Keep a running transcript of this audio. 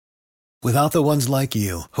Without the ones like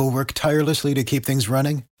you, who work tirelessly to keep things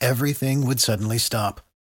running, everything would suddenly stop.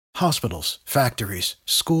 Hospitals, factories,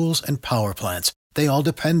 schools, and power plants, they all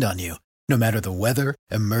depend on you. No matter the weather,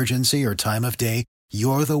 emergency, or time of day,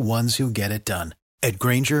 you're the ones who get it done. At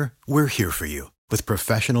Grainger, we're here for you with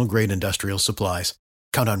professional-grade industrial supplies.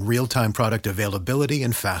 Count on real-time product availability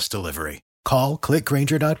and fast delivery. Call,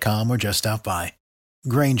 clickgrainger.com, or just stop by.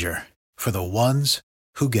 Grainger, for the ones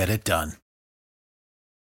who get it done.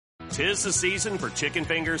 'Tis the season for chicken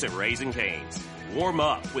fingers at Raising Cane's. Warm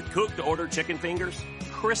up with cooked-to-order chicken fingers,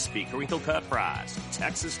 crispy crinkle-cut fries,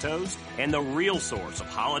 Texas toast, and the real source of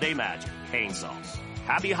holiday magic, cane sauce.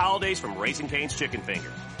 Happy holidays from Raising Cane's Chicken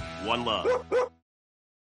Fingers. One love.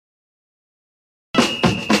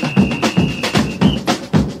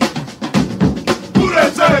 Who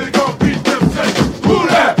that say they gon' beat them Saints? Who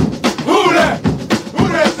that? Who that? Who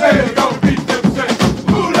that say they gon' beat them Saints?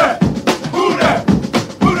 Who that? Who that?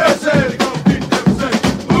 Who that say they gon' beat them Saints?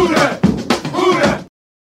 Who that? Who that?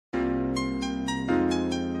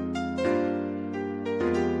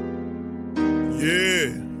 Yeah.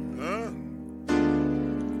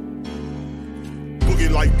 Boogie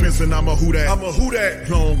like Benson, I'm a who that. I'm a who that.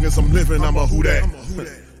 Long as I'm living, I'm a who that.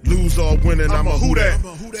 Lose or winning, I'm a who that.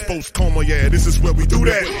 Sports coma, yeah, this is where we do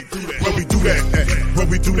that. Where we do that, where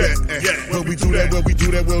we do that, where we do that, where we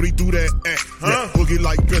do that, where we do that. Boogie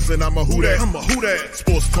like Benson, I'm a who that. I'm a who that.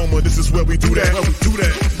 Sports coma, this is where we do that. Where we do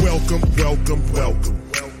that. Welcome, welcome, welcome.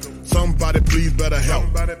 Somebody please better help.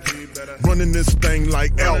 Running this thing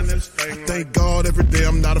like Elf. I thank God every day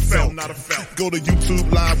I'm not a felt. Go to YouTube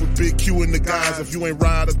Live with Big Q and the guys. If you ain't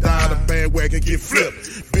ride or die, the bandwagon get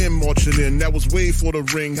flipped. Been marching in, that was way for the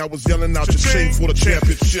ring. I was yelling out your shame for the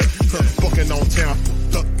championship. Bucking on town,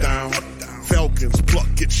 duck down. Falcons, pluck,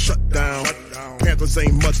 get shut down. Panthers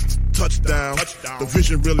ain't much touchdown. The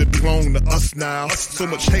vision really belong to us now. So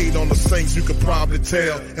much hate on the Saints, you could probably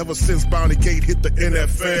tell. Ever since Bounty Gate hit the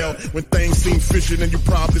NFL, when things seem fishy and you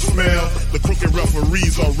probably smell the crooked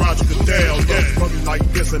referees are Roger Goodell. Yeah, brother like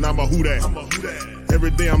this and I'm a who that.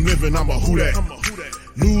 Every day I'm living, I'm a who that.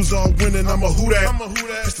 Lose or winning, I'm a who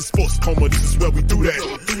that. It's the sports coma, this is where we do that.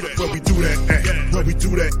 Where we do that, where we do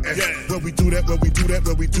that, where we do that, where we do that,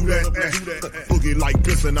 where we do that. Boogie like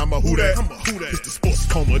this and I'm a who that. It's the sports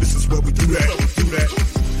coma, this is where we do that.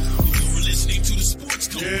 You're listening to the Sports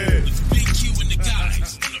Coma with Big Q and the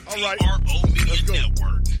guys on the PRO Media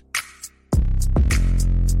Network.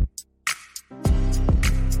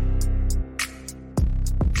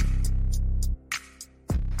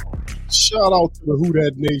 Shout out to the Who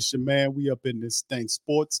That Nation, man. We up in this thing.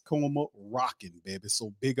 Sports Coma rocking, baby.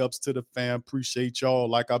 So big ups to the fam. Appreciate y'all.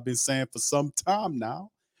 Like I've been saying for some time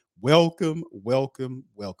now. Welcome, welcome,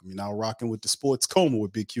 welcome. You're now rocking with the Sports Coma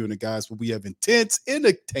with Big Q and the guys, where we have intense,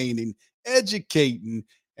 entertaining, educating,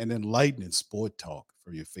 and enlightening sport talk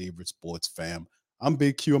for your favorite sports fam. I'm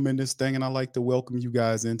Big Q. I'm in this thing, and I'd like to welcome you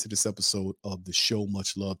guys into this episode of the show.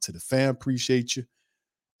 Much love to the fam. Appreciate you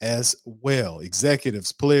as well.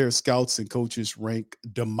 Executives, players, scouts, and coaches rank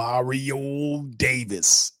DeMario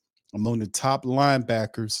Davis among the top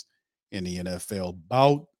linebackers in the NFL.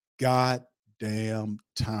 About goddamn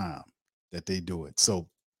time that they do it. So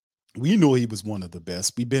we know he was one of the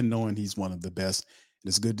best. We've been knowing he's one of the best. And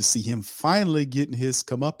it's good to see him finally getting his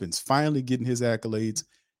comeuppance, finally getting his accolades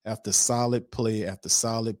after solid play,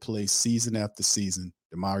 season after season.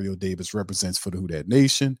 DeMario Davis represents for the Who Dat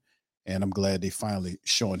Nation. And I'm glad they finally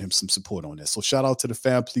showing him some support on that. So shout out to the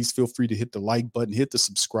fam. Please feel free to hit the like button, hit the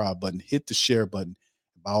subscribe button, hit the share button.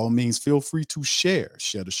 By all means, feel free to share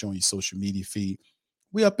the show on your social media feed.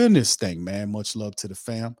 We up in this thing, man. Much love to the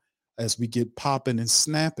fam as we get popping and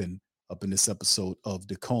snapping up in this episode of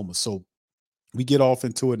The Coma. So we get off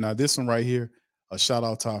into it. Now, this one right here, a shout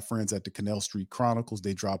out to our friends at the Canal Street Chronicles.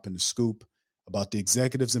 They dropping the scoop about the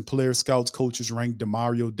executives and players, scouts, coaches ranked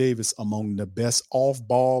DeMario Davis among the best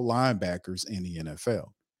off-ball linebackers in the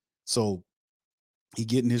NFL. So he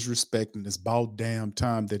getting his respect, and it's about damn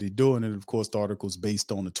time that he doing it. Of course, the article is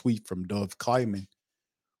based on a tweet from Dov Kleiman,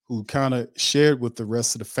 who kind of shared with the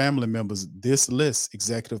rest of the family members this list: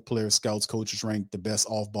 executive players, scouts, coaches ranked the best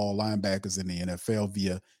off-ball linebackers in the NFL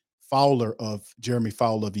via Jeremy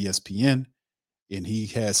Fowler of ESPN. And he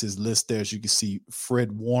has his list there. As you can see,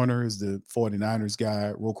 Fred Warner is the 49ers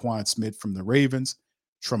guy, Roquan Smith from the Ravens,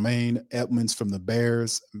 Tremaine Edmonds from the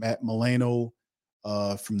Bears, Matt Milano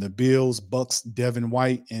from the Bills, Bucks Devin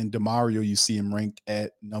White, and DeMario, you see him ranked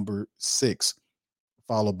at number 6,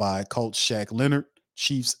 followed by Colts Shaq Leonard,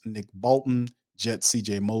 Chiefs Nick Bolton, Jets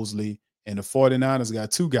CJ Mosley, and the 49ers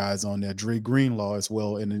got 2 guys on there, Dre Greenlaw as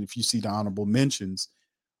well. And then if you see the honorable mentions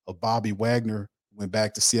of Bobby Wagner, went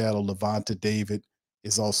back to Seattle, Levante David,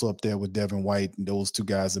 is also up there with Devin White, and those two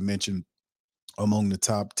guys I mentioned among the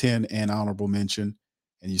top 10 and honorable mention.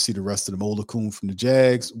 And you see the rest of them: Olakun from the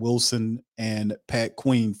Jags, Wilson, and Pat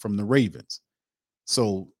Queen from the Ravens.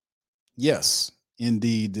 So, yes,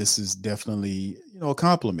 indeed, this is definitely, a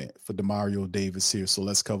compliment for DeMario Davis here. So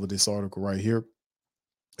let's cover this article right here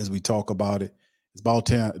as we talk about it. It's about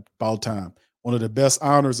time. About time. One of the best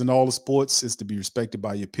honors in all of sports is to be respected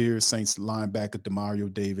by your peers. Saints linebacker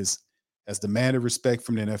DeMario Davis has demanded respect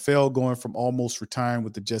from the NFL, going from almost retiring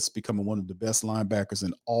with the Jets becoming one of the best linebackers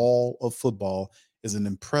in all of football is an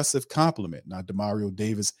impressive compliment. Now, DeMario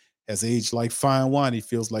Davis has aged like fine wine. He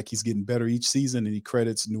feels like he's getting better each season, and he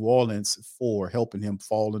credits New Orleans for helping him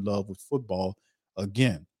fall in love with football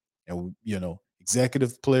again. And,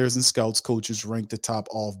 executive players and scouts coaches rank the top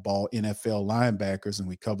off-ball NFL linebackers, and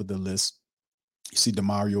we covered the list. You see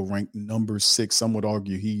DeMario ranked number 6. Some would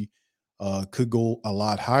argue he could go a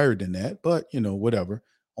lot higher than that, but, whatever.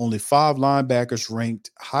 Only 5 linebackers ranked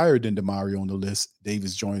higher than DeMario on the list.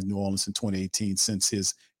 Davis joins New Orleans in 2018. Since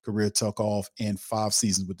his career took off and 5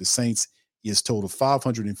 seasons with the Saints, he has totaled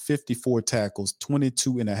 554 tackles,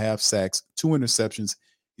 22 and a half sacks, 2 interceptions.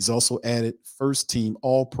 He's also added first team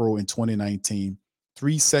All-Pro in 2019,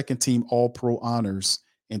 3 second team All-Pro honors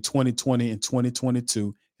in 2020 and 2022,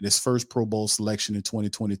 and his first Pro Bowl selection in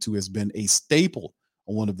 2022 has been a staple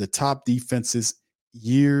on one of the top defenses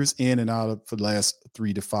years in and out of for the last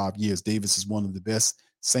 3 to 5 years. Davis is one of the best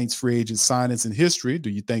Saints free agent signings in history. Do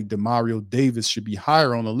you think DeMario Davis should be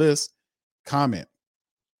higher on the list? Comment.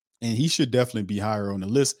 And he should definitely be higher on the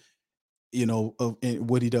list, of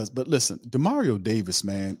what he does. But listen, DeMario Davis,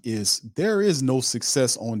 man, there is no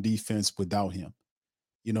success on defense without him.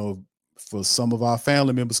 For some of our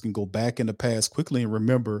family members can go back in the past quickly and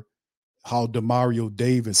remember how DeMario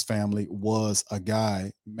Davis family was a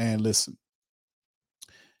guy. Man, listen.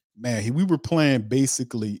 Man, we were playing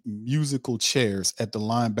basically musical chairs at the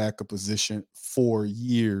linebacker position for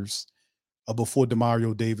years before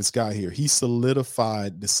DeMario Davis got here. He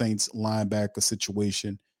solidified the Saints linebacker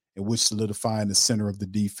situation, in which solidifying the center of the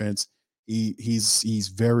defense.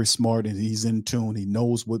 He's very smart and he's in tune. He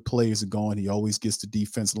knows what plays are going. He always gets the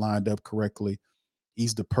defense lined up correctly.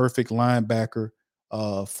 He's the perfect linebacker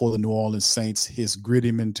for the New Orleans Saints. His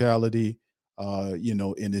gritty mentality,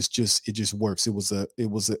 and it just works. It was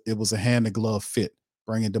a hand in glove fit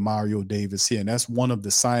bringing DeMario Davis here, and that's one of the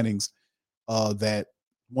signings that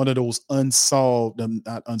one of those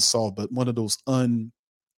not unsolved, but one of those untalked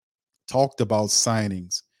about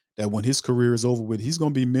signings that when his career is over with, he's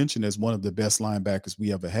going to be mentioned as one of the best linebackers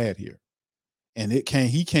we ever had here. And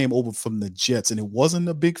he came over from the Jets, and it wasn't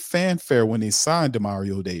a big fanfare when they signed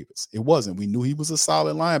DeMario Davis. It wasn't. We knew he was a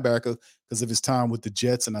solid linebacker because of his time with the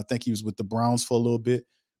Jets, and I think he was with the Browns for a little bit,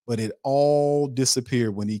 but it all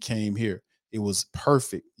disappeared when he came here. It was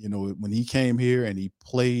perfect. When he came here and he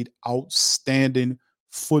played outstanding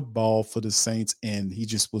football for the Saints, and he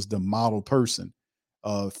just was the model person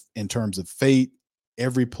in terms of fate.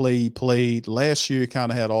 Every play he played. Last year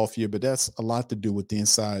kind of had off year, but that's a lot to do with the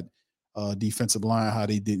inside defensive line, how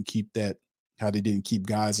they didn't keep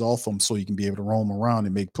guys off them so you can be able to roam around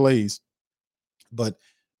and make plays. But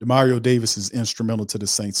DeMario Davis is instrumental to the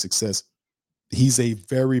Saints' success. He's a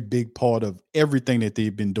very big part of everything that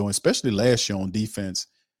they've been doing, especially last year on defense.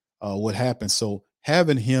 What happened? So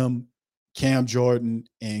having him, Cam Jordan,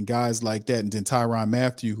 and guys like that, and then Tyrann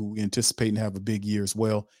Mathieu, who we anticipate to have a big year as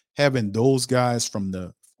well, having those guys on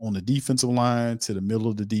the defensive line to the middle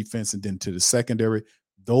of the defense and then to the secondary,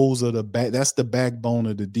 those are that's the backbone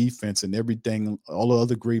of the defense, and everything. All the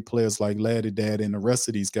other great players like Laddie Dad and the rest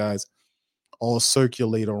of these guys all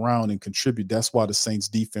circulate around and contribute. That's why the Saints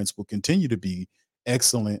defense will continue to be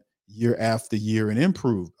excellent year after year and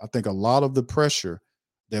improve. I think a lot of the pressure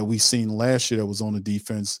that we seen last year that was on the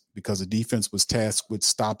defense, because the defense was tasked with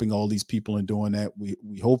stopping all these people and doing that, we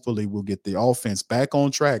hopefully will get the offense back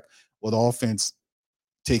on track, where the offense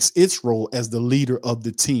takes its role as the leader of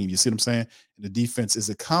the team. You see what I'm saying? And the defense is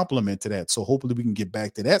a complement to that. So hopefully we can get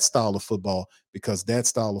back to that style of football, because that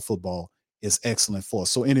style of football is excellent for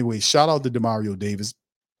us. So anyway, shout out to DeMario Davis.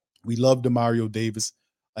 We love DeMario Davis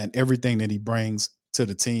and everything that he brings to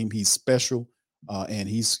the team. He's special, and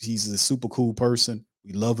he's a super cool person.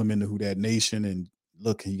 We love him in the Who Dat Nation. And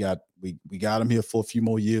look, we got him here for a few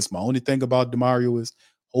more years. My only thing about DeMario is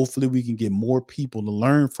hopefully we can get more people to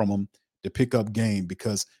learn from him to pick up game,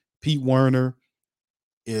 because Pete Werner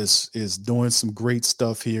is doing some great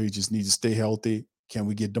stuff here. He just needs to stay healthy. Can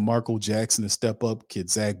we get DeMarco Jackson to step up? Could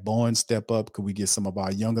Zach Bowen step up? Could we get some of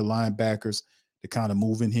our younger linebackers to kind of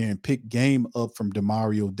move in here and pick game up from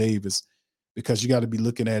DeMario Davis? Because you got to be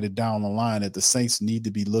looking at it down the line that the Saints need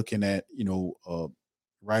to be looking at,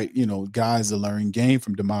 right? Guys are learning game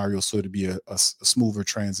from DeMario, so it'd be a smoother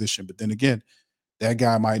transition. But then again, that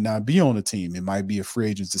guy might not be on the team. It might be a free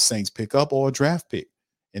agent the Saints pick up or a draft pick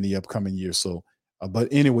in the upcoming year. So, but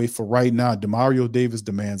anyway, for right now, DeMario Davis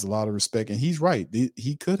demands a lot of respect, and he's right.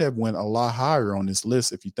 He could have went a lot higher on this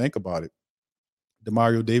list if you think about it.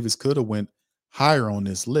 DeMario Davis could have went higher on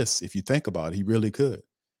this list if you think about it. He really could.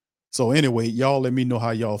 So anyway, y'all let me know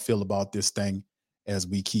how y'all feel about this thing as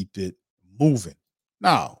we keep it moving.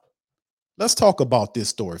 Now, let's talk about this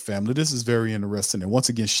story, family. This is very interesting. And once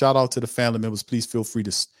again, shout out to the family members. Please feel free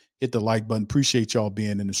to hit the like button. Appreciate y'all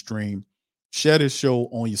being in the stream. Share this show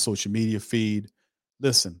on your social media feed.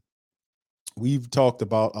 Listen, we've talked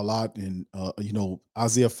about a lot in,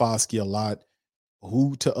 Isaiah Foskey a lot,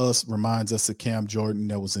 who to us reminds us of Cam Jordan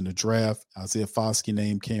that was in the draft. Isaiah Foskey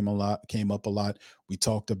name came up a lot. We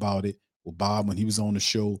talked about it with Bob when he was on the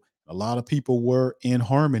show. A lot of people were in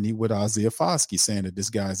harmony with Isaiah Foskey, saying that this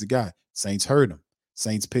guy's the guy. Saints heard him.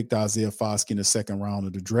 Saints picked Isaiah Foskey in the second round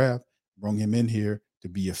of the draft, brought him in here to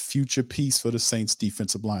be a future piece for the Saints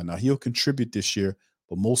defensive line. Now he'll contribute this year,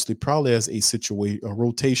 but mostly probably as a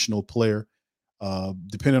rotational player.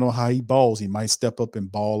 Depending on how he balls, he might step up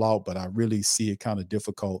and ball out, but I really see it kind of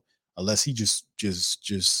difficult unless he just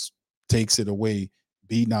takes it away,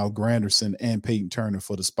 beating out Granderson and Peyton Turner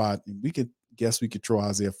for the spot. And we could throw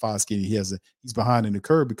Isaiah Foskey. He's behind in the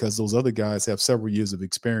curve because those other guys have several years of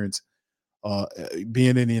experience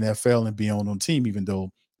being in the NFL and being on the team, even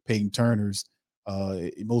though Peyton Turner's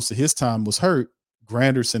most of his time was hurt.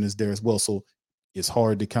 Granderson is there as well. So it's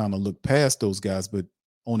hard to kind of look past those guys, but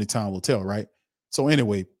only time will tell, right? So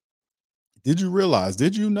anyway, did you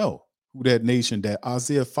know who that nation that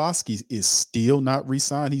Isaiah Foskey is still not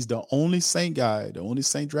re-signed? He's the only Saint guy, the only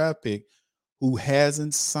Saint draft pick who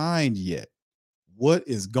hasn't signed yet. What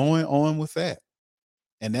is going on with that?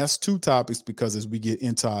 And that's two topics, because as we get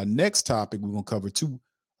into our next topic, we're going to cover two.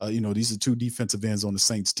 These are two defensive ends on the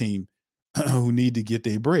Saints team who need to get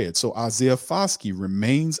their bread. So Isaiah Foskey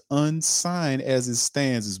remains unsigned as it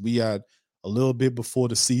stands, as we had a little bit before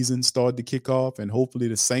the season started to kick off, and hopefully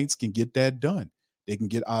the Saints can get that done. They can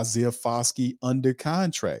get Isaiah Foskey under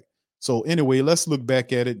contract. So anyway, let's look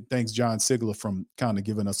back at it. Thanks, John Sigler, from kind of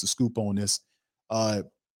giving us a scoop on this.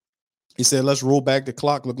 He said, let's roll back the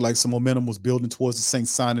clock. Looked like some momentum was building towards the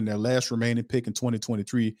Saints signing their last remaining pick in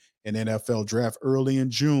 2023 in NFL draft early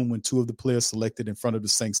in June, when two of the players selected in front of the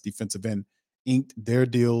Saints defensive end inked their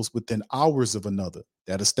deals within hours of another.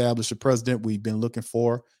 That established a precedent we've been looking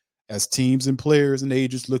for as teams and players and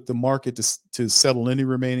agents look to market to settle any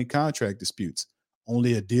remaining contract disputes.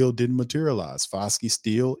 Only a deal didn't materialize. Foskey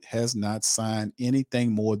still has not signed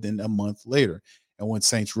anything more than a month later. And when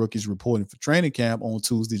Saints rookies reporting for training camp on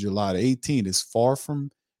Tuesday, July 18th, it's far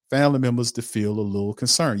from family members to feel a little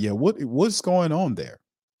concerned. Yeah, what's going on there?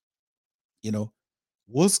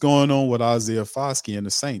 What's going on with Isaiah Foskey and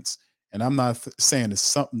the Saints? And I'm not saying it's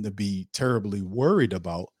something to be terribly worried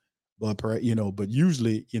about, but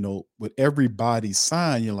usually, with everybody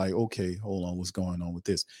signed, you're like, okay, hold on, what's going on with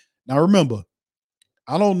this? Now, remember,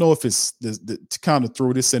 I don't know if it's to kind of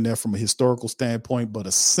throw this in there from a historical standpoint, but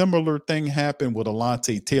a similar thing happened with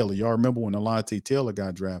Alontae Taylor. Y'all remember when Alontae Taylor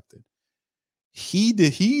got drafted? He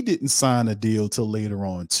didn't sign a deal till later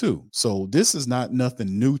on too. So this is not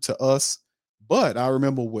nothing new to us. But I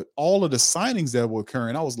remember with all of the signings that were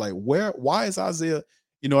occurring, I was like, why is Isaiah?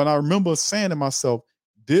 And I remember saying to myself,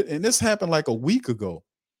 and this happened like a week ago.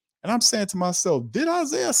 And I'm saying to myself, did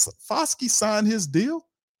Isaiah Foskey sign his deal?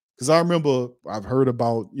 Because I remember I've heard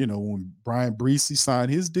about, when Brian Breesy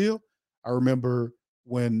signed his deal. I remember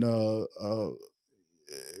when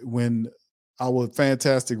our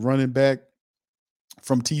fantastic running back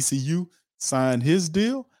from TCU signed his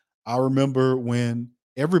deal. I remember when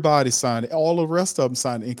everybody signed, all the rest of them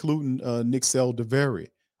signed, including Nick Saldiveri.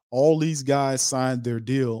 All these guys signed their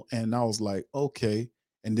deal, and I was like, okay.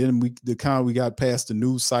 And then we got past the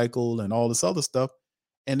news cycle and all this other stuff.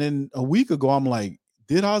 And then a week ago, I'm like,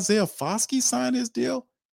 did Isaiah Foskey sign his deal?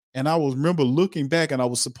 And I remember looking back, and I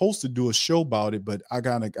was supposed to do a show about it, but I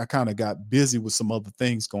kind of got busy with some other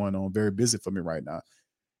things going on, very busy for me right now.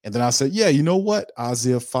 And then I said, yeah, you know what?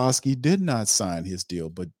 Isaiah Foskey did not sign his deal,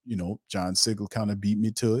 but John Sigel kind of beat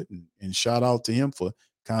me to it, and shout out to him for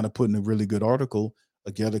kind of putting a really good article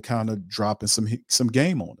together, kind of dropping some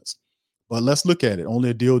game on us. But let's look at it.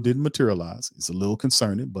 Only a deal didn't materialize. It's a little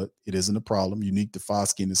concerning, but it isn't a problem. Unique to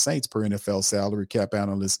Foskey and the Saints, per NFL salary cap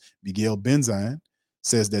analyst Miguel Benzine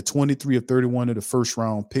says that 23 of 31 of the first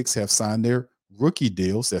round picks have signed their rookie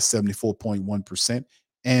deals. That's 74.1%.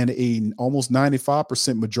 And almost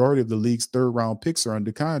 95% majority of the league's third round picks are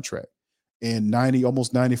under contract. and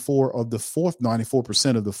almost 94% of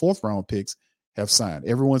the fourth round picks have signed.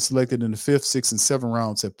 Everyone selected in the 5th, 6th, and 7th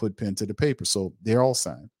rounds have put pen to the paper. So they're all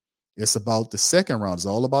signed. It's about the second round. It's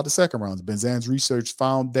all about the second rounds. Benzan's research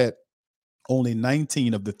found that only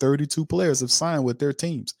 19 of the 32 players have signed with their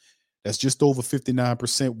teams. That's just over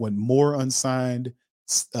 59%, when more unsigned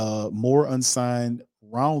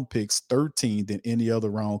round picks, 13 than any other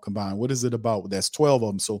round combined. What is it about? That's 12 of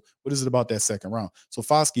them. So what is it about that second round? So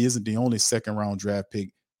Foskey isn't the only second round draft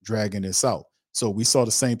pick dragging this out. So we saw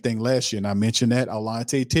the same thing last year, and I mentioned that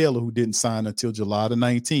Alontae Taylor, who didn't sign until July the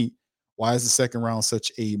 19th. Why is the second round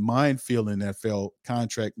such a minefield in NFL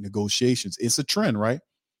contract negotiations? It's a trend, right?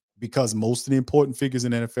 Because most of the important figures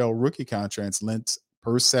in NFL rookie contracts, lengths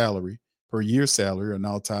per year salary, are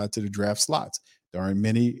now tied to the draft slots. There aren't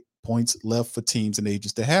many points left for teams and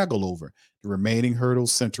agents to haggle over. The remaining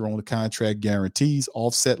hurdles center on the contract guarantees,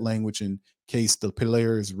 offset language in case the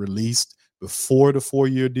player is released before the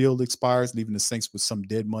 4-year deal expires, leaving the Saints with some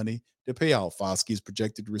dead money to pay out. Foskey is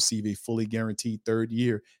projected to receive a fully guaranteed 3rd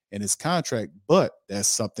year in his contract, but that's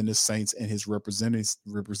something the Saints and his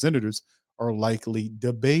representatives are likely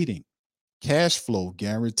debating. Cash flow,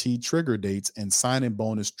 guaranteed trigger dates, and signing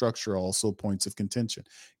bonus structure are also points of contention.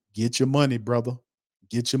 Get your money, brother.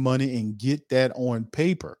 Get your money and get that on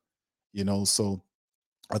paper. So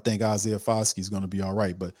I think Isaiah Foskey is going to be all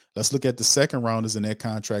right. But let's look at the second rounders in their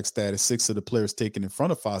contract status. 6 of the players taken in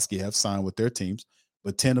front of Foskey have signed with their teams,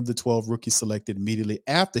 but 10 of the 12 rookies selected immediately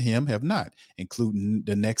after him have not, including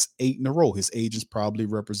the next 8 in a row. His agents probably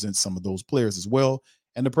represent some of those players as well.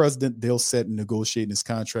 And the president, they'll set and negotiate his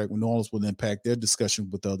contract with New Orleans will impact their discussion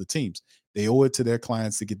with the other teams. They owe it to their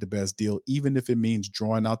clients to get the best deal, even if it means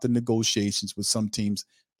drawing out the negotiations with some teams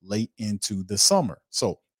late into the summer.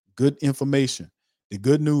 So good information. The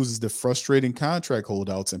good news is the frustrating contract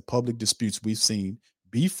holdouts and public disputes we've seen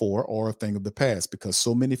before are a thing of the past, because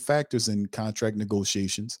so many factors in contract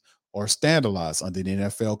negotiations are standardized under the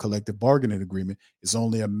NFL collective bargaining agreement. It's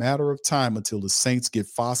only a matter of time until the Saints get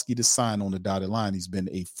Foskey to sign on the dotted line. He's been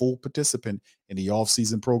a full participant in the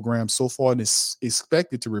offseason program so far and is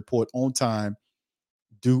expected to report on time,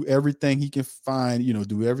 do everything he can find,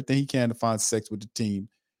 do everything he can to find sex with the team.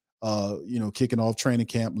 Kicking off training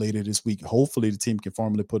camp later this week. Hopefully the team can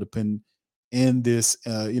formally put a pin in this,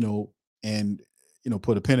 and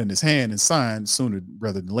put a pen in his hand and sign sooner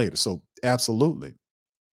rather than later. So absolutely.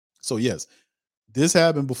 So yes, this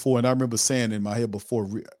happened before. And I remember saying in my head before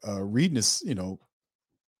reading this,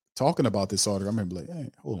 talking about this article, I remember like,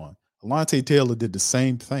 hey, hold on. Alontae Taylor did the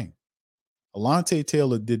same thing. Alontae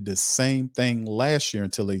Taylor did the same thing last year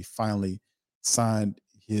until they finally signed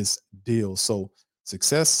his deal. So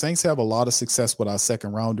success. Saints have a lot of success with our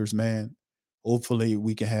second rounders, man. Hopefully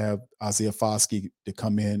we can have Isaiah Foskey to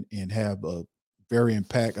come in and have a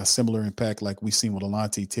similar impact like we've seen with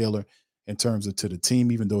Alontae Taylor in terms of to the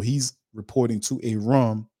team, even though he's reporting to a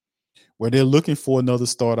room where they're looking for another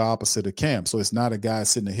starter opposite of Cam. So it's not a guy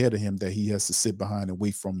sitting ahead of him that he has to sit behind and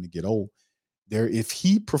wait for him to get old. If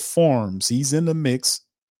he performs, he's in the mix,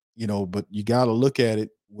 but you got to look at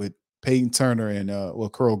it with Peyton Turner and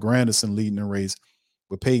Carl Granderson leading the race.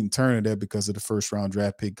 With Peyton Turner there because of the first round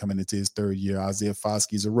draft pick coming into his 3rd year. Isaiah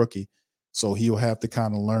Foskey's a rookie, so he'll have to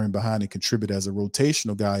kind of learn behind and contribute as a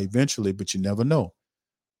rotational guy eventually, but you never know.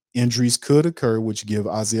 Injuries could occur, which give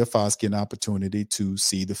Isaiah Foskey an opportunity to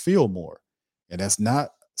see the field more. And that's not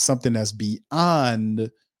something that's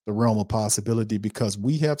beyond the realm of possibility, because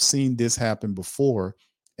we have seen this happen before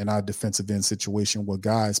in our defensive end situation where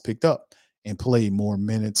guys picked up and played more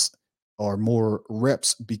minutes or more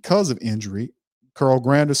reps because of injury. Carl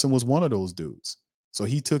Granderson was one of those dudes. So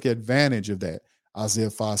he took advantage of that. Isaiah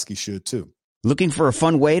Foskey should too. Looking for a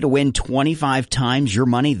fun way to win 25 times your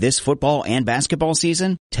money this football and basketball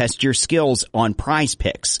season? Test your skills on Prize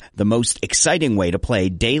Picks, the most exciting way to play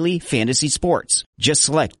daily fantasy sports. Just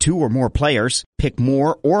select 2 or more players, pick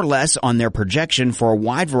more or less on their projection for a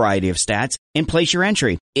wide variety of stats, and place your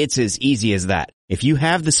entry. It's as easy as that. If you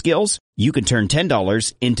have the skills, you can turn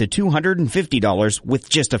 $10 into $250 with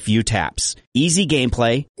just a few taps. Easy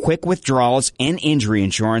gameplay, quick withdrawals, and injury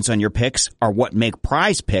insurance on your picks are what make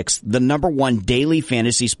Prize Picks the #1 daily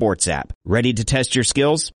fantasy sports app. Ready to test your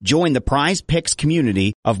skills? Join the Prize Picks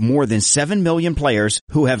community of more than 7 million players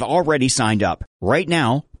who have already signed up. Right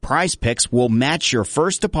now, Prize Picks will match your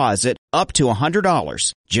first deposit up to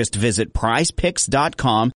 $100. Just visit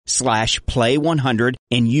prizepicks.com prizepicks.com/play100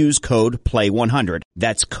 and use code play100.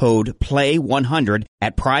 That's code play100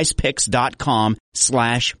 at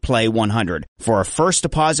prizepicks.com/play100 for a first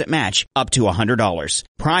deposit match up to $100.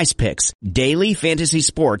 PrizePicks, daily fantasy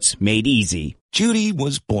sports made easy. Judy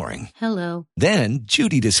was boring. Hello. Then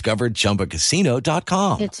Judy discovered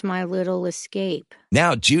ChumbaCasino.com. It's my little escape.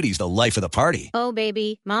 Now Judy's the life of the party. Oh,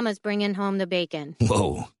 baby, mama's bringing home the bacon.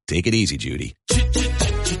 Whoa, take it easy, Judy.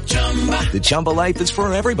 The Chumba life is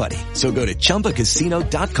for everybody. So go to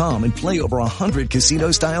ChumbaCasino.com and play over 100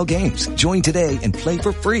 casino-style games. Join today and play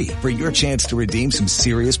for free for your chance to redeem some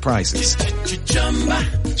serious prizes.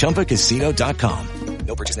 ChumbaCasino.com.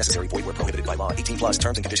 No purchase necessary. Void where prohibited by law. 18+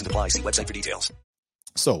 terms and conditions apply. See website for details.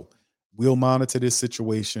 So we'll monitor this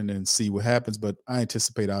situation and see what happens. But I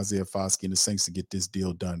anticipate Isaiah Foskey and the Saints to get this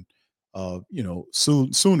deal done,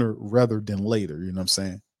 sooner rather than later. You know what I'm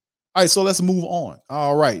saying? All right, so let's move on.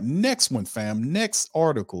 All right, next one, fam. Next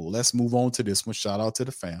article. Let's move on to this one. Shout out to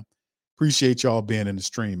the fam. Appreciate y'all being in the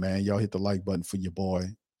stream, man. Y'all hit the like button for your boy.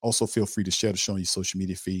 Also, feel free to share the show on your social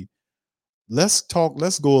media feed. Let's go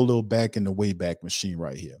a little back in the Wayback Machine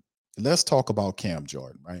right here. Let's talk about Cam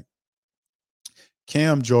Jordan, right?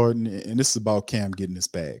 Cam Jordan, and this is about Cam getting his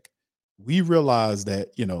bag. We realize that,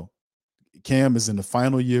 Cam is in the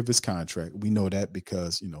final year of his contract. We know that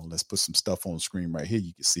because, let's put some stuff on the screen right here.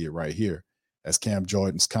 You can see it right here. That's Cam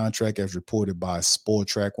Jordan's contract as reported by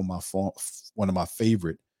Spotrac, one of my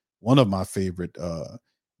favorite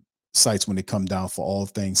sites when they come down for all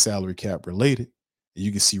things salary cap related. And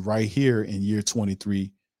you can see right here in year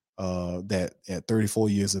 23 that at 34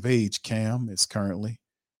 years of age, Cam is currently,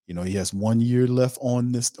 he has 1 year left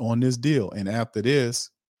on this deal. And after this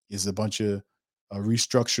is a bunch of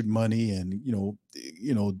restructured money and,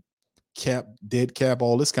 dead cap,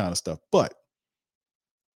 all this kind of stuff. But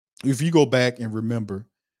if you go back and remember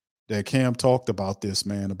that Cam talked about this,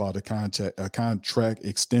 man, about a contract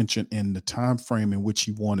extension and the time frame in which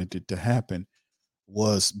he wanted it to happen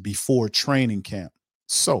was before training camp.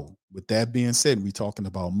 So with that being said, we're talking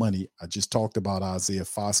about money. I just talked about Isaiah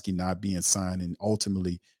Foskey not being signed and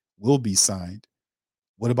ultimately will be signed.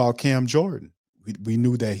 What about Cam Jordan? We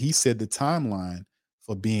knew that he said the timeline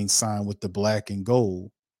for being signed with the black and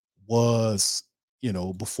gold was,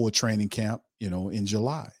 before training camp, in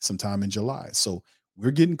July, sometime in July. So we're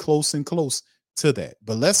getting close and close to that.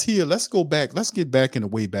 But let's get back in the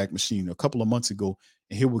Wayback Machine a couple of months ago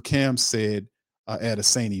and hear what Cam said at a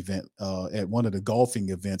Saint event, at one of the golfing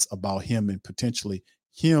events about him and potentially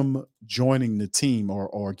him joining the team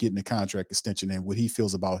or getting a contract extension and what he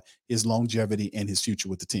feels about his longevity and his future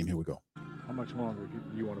with the team. Here we go. How much longer do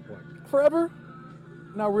you want to play? Forever.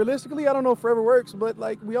 Now, realistically, I don't know if forever works, but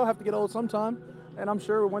we all have to get old sometime. And I'm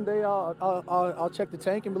sure one day I'll check the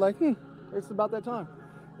tank and be like, it's about that time.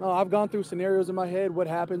 No, I've gone through scenarios in my head, what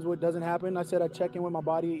happens, what doesn't happen. I said I'd check in with my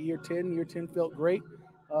body at year 10. Year 10 felt great.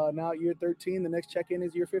 Now at year 13, the next check-in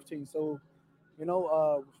is year 15. So,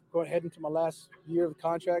 going ahead into my last year of the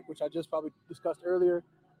contract, which I just probably discussed earlier.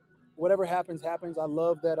 Whatever happens, happens. I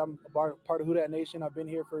love that I'm a part of Who Dat Nation. I've been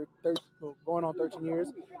here for going on 13 years,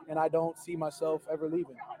 and I don't see myself ever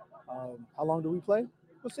leaving. How long do we play?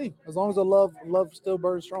 We'll see. As long as the love still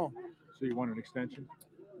burns strong. So you want an extension?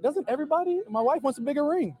 Doesn't everybody? My wife wants a bigger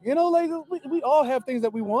ring. We all have things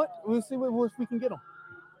that we want. We'll see if we can get them.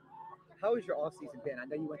 How has your off season been? I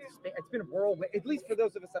know you went to Spain. It's been a whirlwind. At least for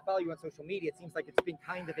those of us that follow you on social media, it seems like it's been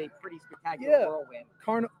kind of a pretty spectacular whirlwind.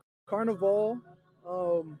 Carnival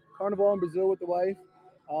in Brazil with the wife,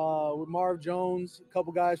 with Marv Jones, a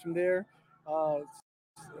couple guys from there.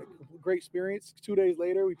 Great experience. 2 days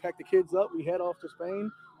later, we packed the kids up. We head off to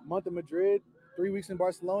Spain, a month in Madrid, 3 weeks in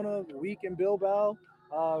Barcelona, a week in Bilbao.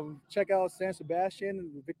 Check out San Sebastian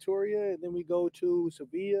and Victoria, and then we go to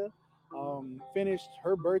Sevilla. Finished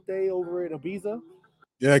her birthday over at Ibiza.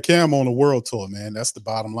 Yeah, Cam on a world tour, man. That's the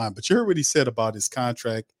bottom line. But you heard what he said about his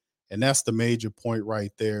contract, and that's the major point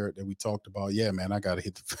right there that we talked about. Yeah, man, I got to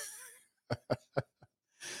hit the –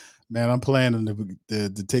 man, I'm planning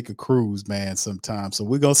to take a cruise, man, sometime. So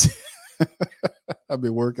we're going to see – I've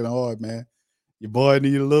been working hard, man. Your boy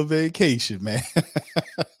need a little vacation, man.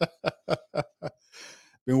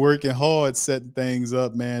 Been working hard, setting things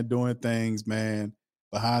up, man, doing things, man.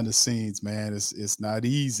 Behind the scenes, man, it's not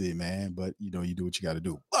easy, man, but you do what you got to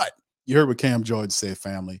do. But you heard what Cam Jordan said,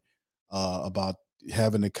 family, about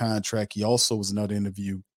having a contract. He also was another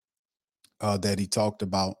interview that he talked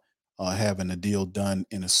about having a deal done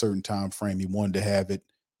in a certain time frame. He wanted to have it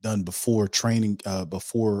done before training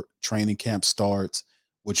camp starts,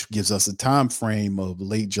 which gives us a time frame of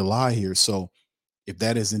late July here. So if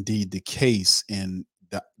that is indeed the case and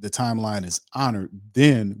the timeline is honored,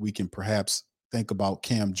 then we can perhaps think about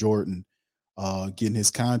Cam Jordan getting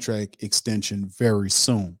his contract extension very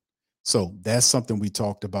soon. So that's something we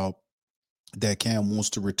talked about, that Cam wants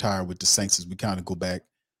to retire with the Saints, as we kind of go back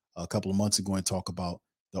a couple of months ago and talk about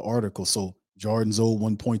the article. So Jordan's owed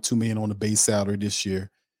 $1.2 million on the base salary this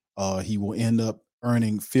year. He will end up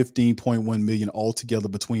earning $15.1 million altogether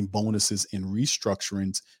between bonuses and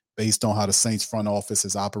restructurings. Based on how the Saints front office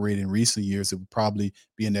has operated in recent years, it would probably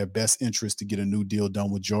be in their best interest to get a new deal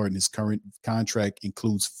done with Jordan. His current contract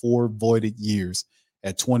includes 4 voided years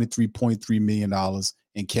at $23.3 million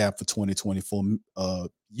in cap for 2024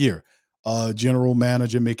 year. General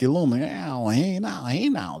Manager Mickey Loomis, hey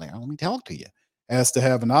now there, let me talk to you, has to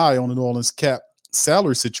have an eye on the New Orleans cap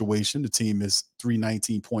salary situation. The team is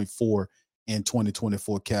 319.4 in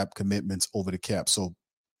 2024 cap commitments over the cap. So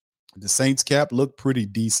the Saints cap looked pretty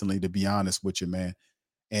decently, to be honest with you, man.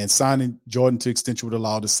 And signing Jordan to extension would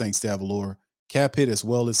allow the Saints to have a lower cap hit, as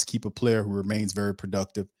well as keep a player who remains very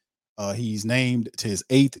productive. He's named to his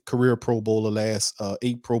 8th career Pro Bowler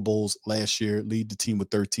 8 Pro Bowls last year, lead the team with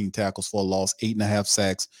 13 tackles for a loss, 8.5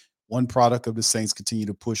 sacks. One product of the Saints continue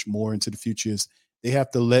to push more into the future is they have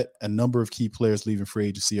to let a number of key players leaving free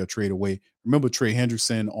agency or trade away. Remember, Trey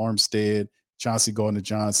Hendrickson, Armstead, Chauncey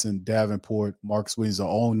Gardner-Johnson, Davenport, Marcus Williams are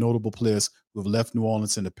all notable players who have left New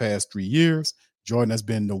Orleans in the past 3 years. Jordan has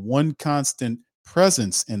been the one constant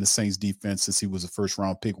presence in the Saints defense since he was a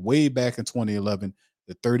first-round pick way back in 2011.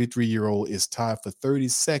 The 33-year-old is tied for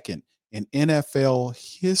 32nd in NFL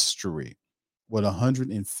history with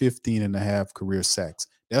 115 and a half career sacks.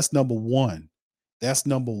 That's number one. That's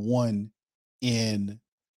number one in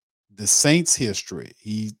the Saints history.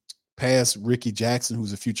 He passed Ricky Jackson,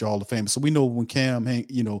 who's a future Hall of Famer. So we know when Cam,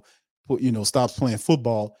 stops playing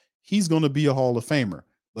football, he's going to be a Hall of Famer.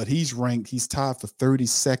 But he's tied for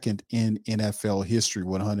 32nd in NFL history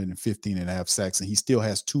with 115 and a half sacks, and he still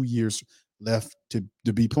has 2 years left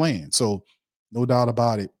to be playing. So no doubt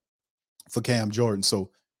about it for Cam Jordan. So,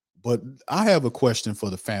 but I have a question for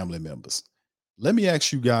the family members. Let me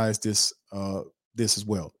ask you guys this as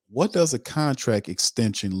well. What does a contract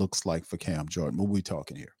extension looks like for Cam Jordan? What are we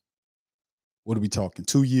talking here? What are we talking?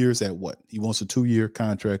 2 years at what? He wants a 2-year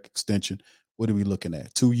contract extension. What are we looking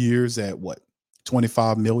at? 2 years at what?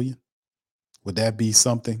 25 million? Would that be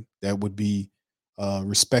something that would be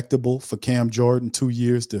respectable for Cam Jordan? 2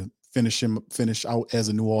 years to finish out as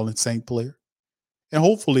a New Orleans Saint player? And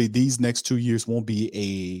hopefully these next 2 years won't be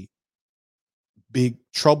a big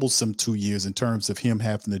troublesome 2 years in terms of him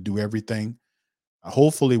having to do everything.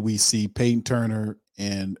 Hopefully we see Peyton Turner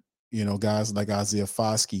and, guys like Isaiah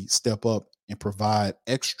Foskey step up and provide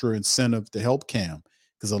extra incentive to help Cam,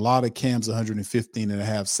 because a lot of Cam's 115 and a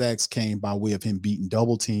half sacks came by way of him beating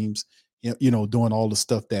double teams, doing all the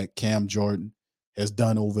stuff that Cam Jordan has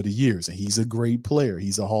done over the years. And he's a great player.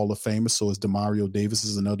 He's a Hall of Famer. So is DeMario Davis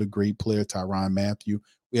is another great player, Tyrann Mathieu.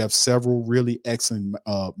 We have several really excellent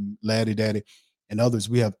Laddie Daddy and others.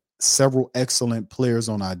 We have several excellent players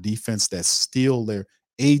on our defense that still they're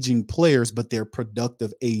aging players, but they're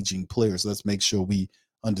productive aging players. Let's make sure we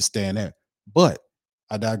understand that. But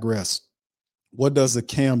I digress. What does a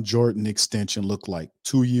Cam Jordan extension look like?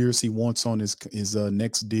 2 years he wants on his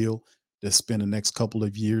next deal to spend the next couple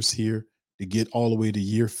of years here to get all the way to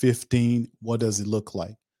year 15. What does it look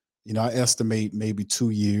like? I estimate maybe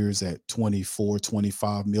 2 years at 24,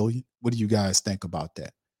 25 million. What do you guys think about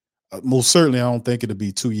that? Most certainly, I don't think it'll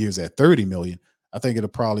be 2 years at 30 million. I think it'll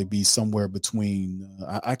probably be somewhere between,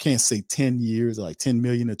 I can't say 10 years, like 10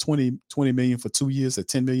 million or 20 million for 2 years at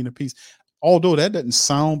 10 million apiece. Although that doesn't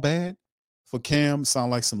sound bad for Cam,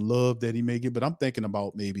 sound like some love that he may get, but I'm thinking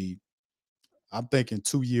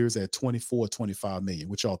 2 years at 24, 25 million.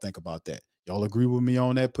 What y'all think about that? Y'all agree with me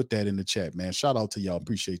on that? Put that in the chat, man. Shout out to y'all.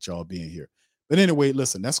 Appreciate y'all being here. But anyway,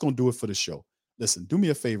 listen, that's going to do it for the show. Listen, do me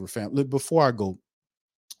a favor, fam. Before I go,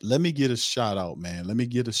 let me get a shout out, man. Let me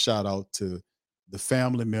get a shout out to the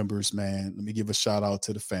family members, man. Let me give a shout out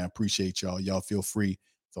to the fam. Appreciate y'all. Y'all feel free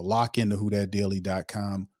to lock into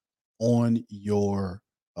whothatdaily.com on your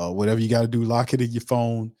whatever you got to do. Lock it in your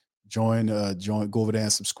phone. Join, go over there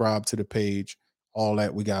and subscribe to the page. All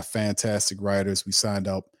that. We got fantastic writers. We signed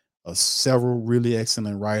up several really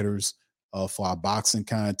excellent writers for our boxing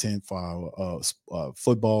content, for our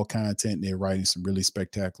football content. They're writing some really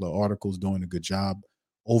spectacular articles, doing a good job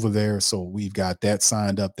over there. So we've got that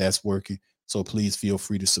signed up. That's working. So please feel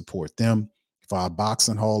free to support them. For our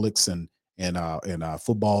boxing holics and our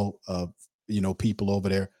football people over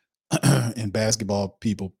there and basketball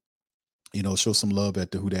people, show some love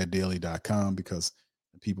at the whothatdaily.com, because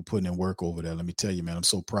the people putting in work over there. Let me tell you, man, I'm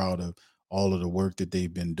so proud of all of the work that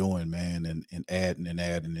they've been doing, man, and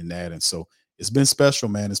adding. So it's been special,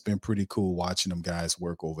 man. It's been pretty cool watching them guys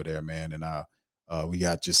work over there, man. And we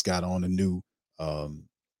just got on a new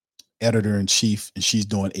editor in chief, and she's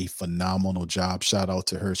doing a phenomenal job. Shout out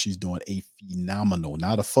to her. She's doing a phenomenal,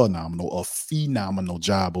 not a phenomenal, a phenomenal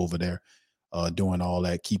job over there, doing all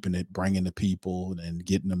that, keeping it, bringing the people and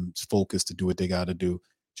getting them focused to do what they got to do.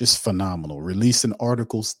 Just phenomenal. Releasing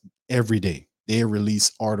articles every day. They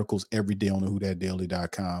release articles every day on the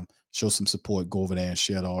whothatdaily.com. Show some support, go over there and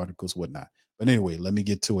share the articles, whatnot. But anyway, let me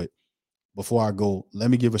get to it. Before I go, let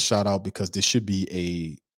me give a shout out, because this should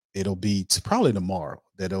be it'll be probably tomorrow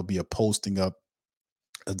that there'll be a posting up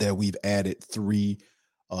that we've added 3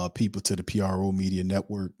 people to the PRO Media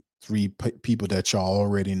Network, 3 people that y'all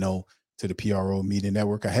already know to the PRO Media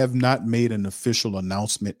Network. I have not made an official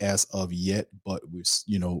announcement as of yet, but it's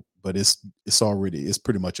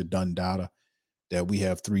pretty much a done data that we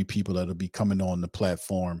have 3 people that'll be coming on the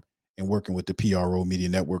platform and working with the PRO Media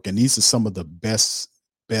Network. And these are some of the best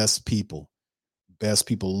people,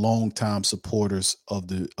 longtime supporters of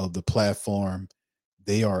the platform.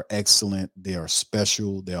 They are excellent. They are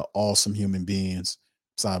special. They are awesome human beings.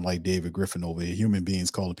 Sound like David Griffin over here. Human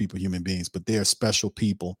beings, calling people human beings, but they are special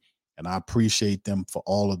people. And I appreciate them for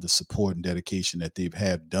all of the support and dedication that they've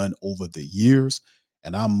had done over the years.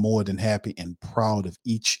 And I'm more than happy and proud of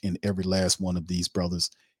each and every last one of these brothers.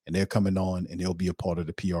 And they're coming on, and they'll be a part of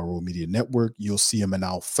the PRO Media Network. You'll see them in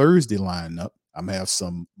our Thursday lineup. I'm gonna have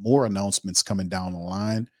some more announcements coming down the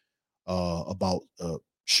line about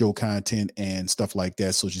show content and stuff like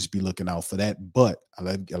that. So just be looking out for that. But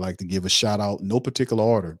I like to give a shout out, no particular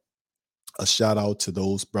order, a shout out to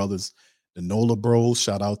those brothers, the NOLA Bros.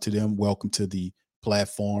 Shout out to them. Welcome to the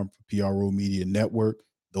platform, PRO Media Network.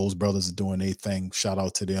 Those brothers are doing their thing. Shout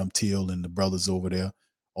out to them, Teal and the brothers over there.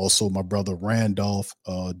 Also, my brother Randolph,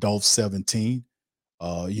 Dolph 17.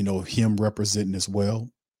 Him representing as well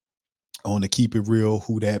on the Keep It Real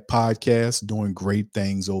Who Dat podcast, doing great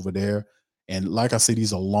things over there. And like I said,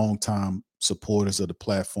 these are longtime supporters of the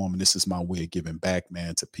platform, and this is my way of giving back,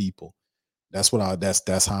 man, to people. That's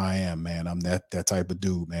how I am, man. I'm that type of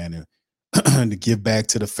dude, man, and to give back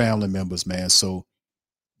to the family members, man. So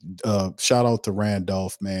shout out to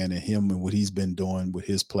Randolph, man, and him and what he's been doing with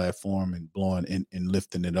his platform and blowing and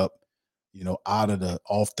lifting it up,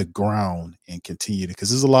 off the ground, and continue to, because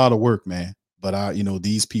there's a lot of work, man. But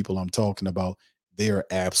these people I'm talking about, they are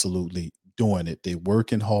absolutely doing it. They're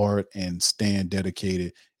working hard and staying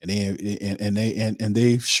dedicated, and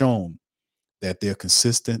they've shown that they're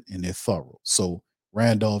consistent and they're thorough. So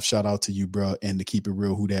Randolph, shout out to you, bro, and to Keep It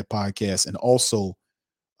Real Who Dat podcast. And also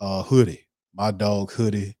Hoodie, my dog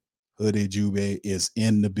Hoodie Jube is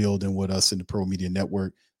in the building with us in the Pro Media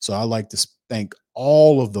Network. So I like to thank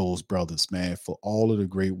all of those brothers, man, for all of the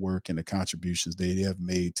great work and the contributions they have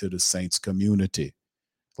made to the Saints community.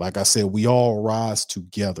 Like I said, we all rise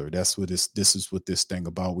together. That's what this is what this thing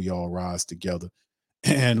about. We all rise together.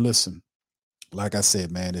 And listen, like I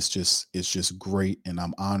said, man, it's just great, and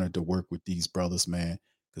I'm honored to work with these brothers, man,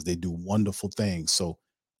 because they do wonderful things. So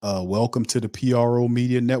welcome to the PRO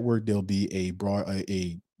Media Network. There'll be a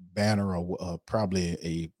banner, or probably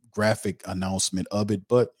a graphic announcement of it,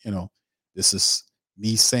 but this is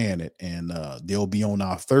me saying it, and they'll be on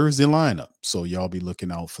our Thursday lineup, so y'all be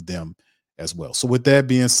looking out for them as well. So with that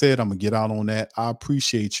being said, I'm gonna get out on that. I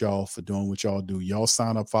appreciate y'all for doing what y'all do. Y'all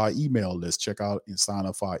sign up for our email list. Check out and sign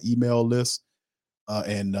up for our email list.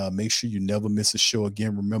 And make sure you never miss a show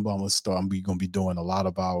again. Remember, I'm gonna be doing a lot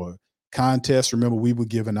of our contests. Remember, we were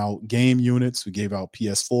giving out game units. We gave out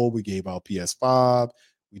PS4. We gave out PS5.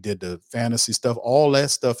 We did the fantasy stuff. All that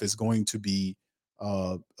stuff is going to be,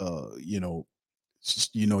 you're gonna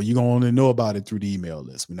only know about it through the email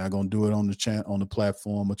list. We're not gonna do it on the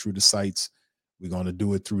platform or through the sites. We're gonna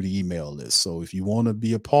do it through the email list. So if you want to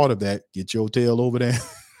be a part of that, get your tail over there.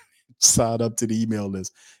 Sign up to the email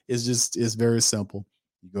list. It's very simple.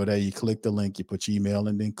 You go there, you click the link, you put your email,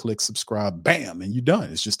 and then click subscribe, bam, and you're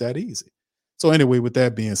done. It's just that easy. So anyway, with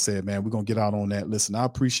that being said, man, we're going to get out on that. Listen, I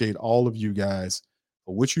appreciate all of you guys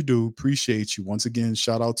for what you do. Appreciate you. Once again,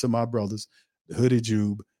 shout out to my brothers, the Hoodie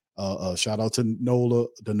Jube. Shout out to Nola,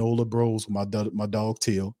 the Nola Bros, my dog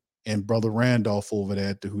Teal, and brother Randolph over there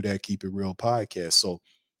at the Who Dat Keep It Real podcast. So,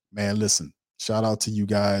 man, listen, shout out to you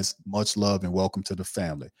guys. Much love and welcome to the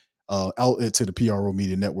family. Out to the PRO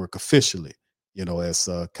Media Network officially, as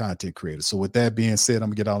content creators. So with that being said, I'm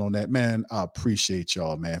gonna get out on that, man. I appreciate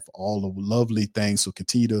y'all, man, for all the lovely things. So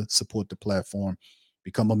continue to support the platform,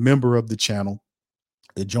 become a member of the channel,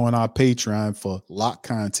 and join our Patreon for lock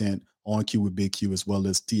content on Q with Big Q, as well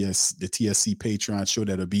as the TSC Patreon show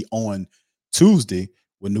that'll be on Tuesday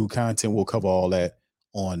with new content. We'll cover all that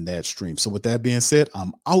on that stream. So with that being said,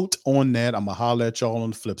 I'm out on that. I'm going to holler at y'all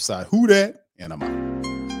on the flip side. Who that? And I'm out.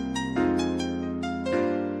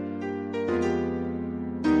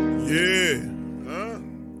 Yeah.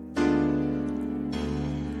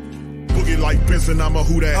 Boogie like Benson, I'm a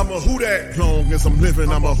who that. I'm a who that. Long as I'm living,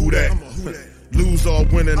 I'm a who that. Lose or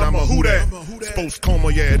winning, I'm a who that. Sports coma,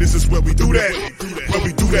 yeah, this is where we do that. Where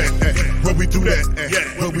we do that, where we do that,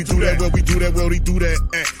 where we do that, where we do that, where we do that.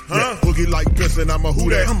 Boogie like Benson, I'm a who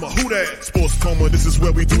that. I'm a who that. Sports coma, this is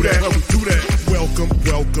where we do that. Where we do that. Welcome,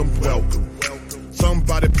 welcome, welcome.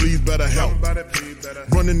 Somebody please better help.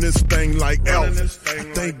 Running this thing like elf. I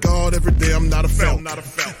thank God every day I'm not a felt.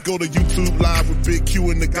 Go to YouTube Live with Big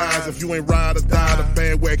Q and the guys. If you ain't ride or die, the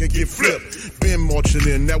bandwagon get flipped. Been marching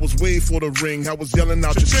in, that was way for the ring. I was yelling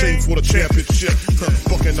out your chain for the championship.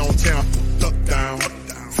 Bucking on town, duck down.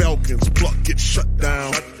 Falcons, pluck, get shut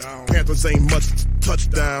down. Panthers ain't much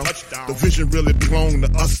touchdown. The vision really belong to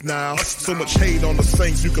us now. So much hate on the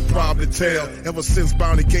Saints, you could probably tell. Ever since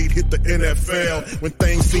Bounty Gate hit the NFL, when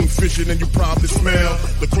things seem fishy and you probably smell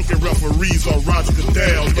the crooked referees are Roger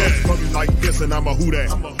Goodell. Fucking like this and I'm a who that.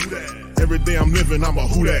 Every day I'm living, I'm a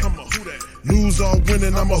who that. Lose or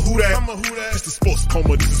winning, I'm a who that. It's the sports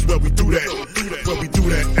coma, this is where we do that. Where we do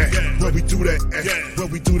that, where we do that, where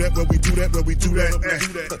we do that, where we do that, where we do that.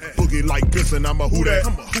 Boogie like Benson, I'm a who that.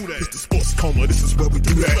 It's the sports coma, this is where we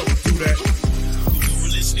do that. You're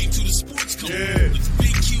listening to the Sports Coma with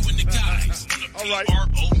Big Q and the guys on the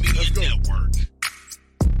PRO Media Network.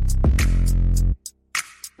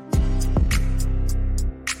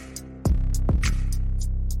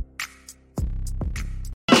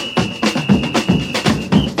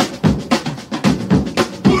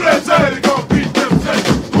 Say they gon' beat them Saints.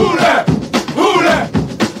 Who that? Who that?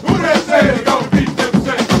 Who that say they gon' beat them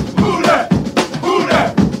Saints? Who that? Who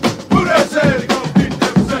that? Who that say they gon' beat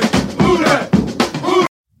them Saints? Who that? Who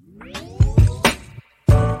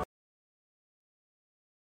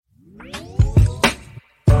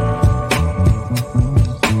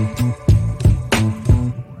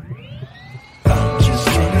I'm just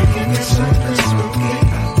trying to give you something spooky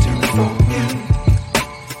to forget.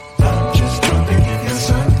 I'm just trying to give you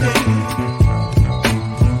something.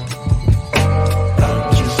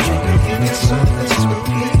 I'm just trying to give you something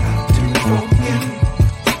spooky to forget.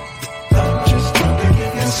 I'm just trying to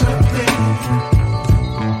give you something.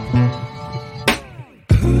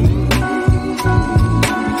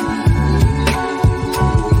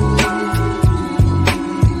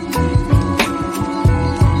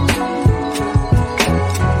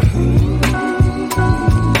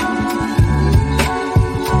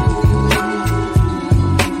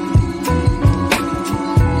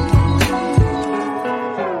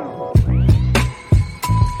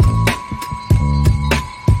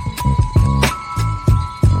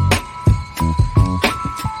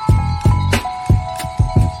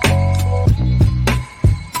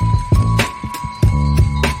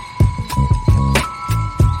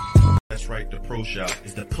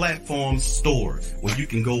 Is the platform store where you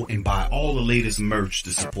can go and buy all the latest merch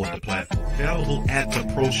to support the platform. Available at the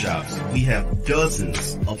Pro Shops, we have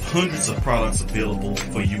dozens of hundreds of products available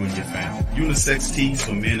for you and your family. Unisex tees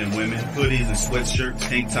for men and women, hoodies and sweatshirts,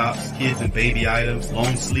 tank tops, kids and baby items,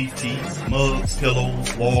 long sleeve tees, mugs,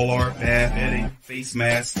 pillows, wall art, bath bedding, face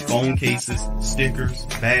masks, phone cases, stickers,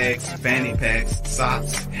 bags, fanny packs,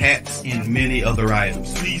 socks, hats, and many other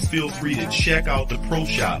items. Please feel free to check out the Pro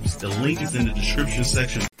Shops. The link is in the description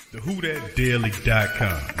section.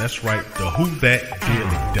 TheWhoThatDaily.com. That's right,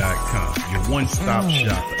 TheWhoThatDaily.com. Your one-stop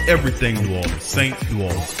shop for everything New Orleans Saints, New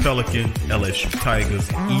Orleans Pelicans, LSU Tigers,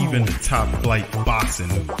 even the top flight boxing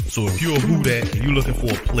news. So if you're a Who That and you're looking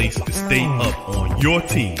for a place to stay up on your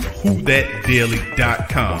team,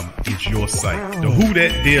 TheWhoThatDaily.com is your site.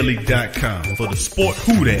 TheWhoThatDaily.com for the sport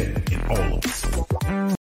Who That in all of us.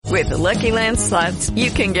 With the Lucky Land Slots,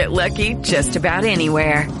 you can get lucky just about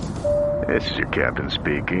anywhere. This is your captain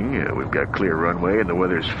speaking. We've got clear runway and the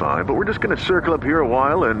weather's fine, but we're just going to circle up here a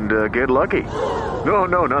while and get lucky.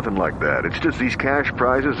 No, nothing like that. It's just these cash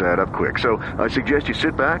prizes add up quick. So I suggest you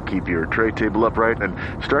sit back, keep your tray table upright, and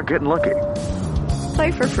start getting lucky.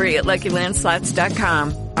 Play for free at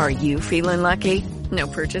LuckyLandSlots.com. Are you feeling lucky? No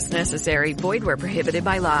purchase necessary. Void where prohibited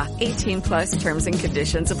by law. 18+ terms and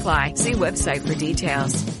conditions apply. See website for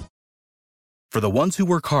details. For the ones who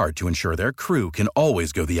work hard to ensure their crew can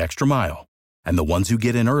always go the extra mile, and the ones who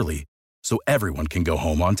get in early so everyone can go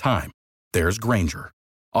home on time, there's Grainger,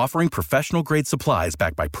 offering professional-grade supplies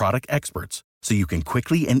backed by product experts so you can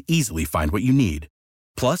quickly and easily find what you need.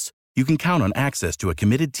 Plus, you can count on access to a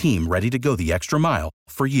committed team ready to go the extra mile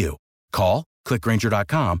for you. Call, click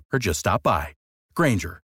Grainger.com, or just stop by.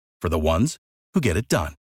 Grainger, for the ones who get it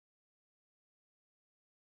done.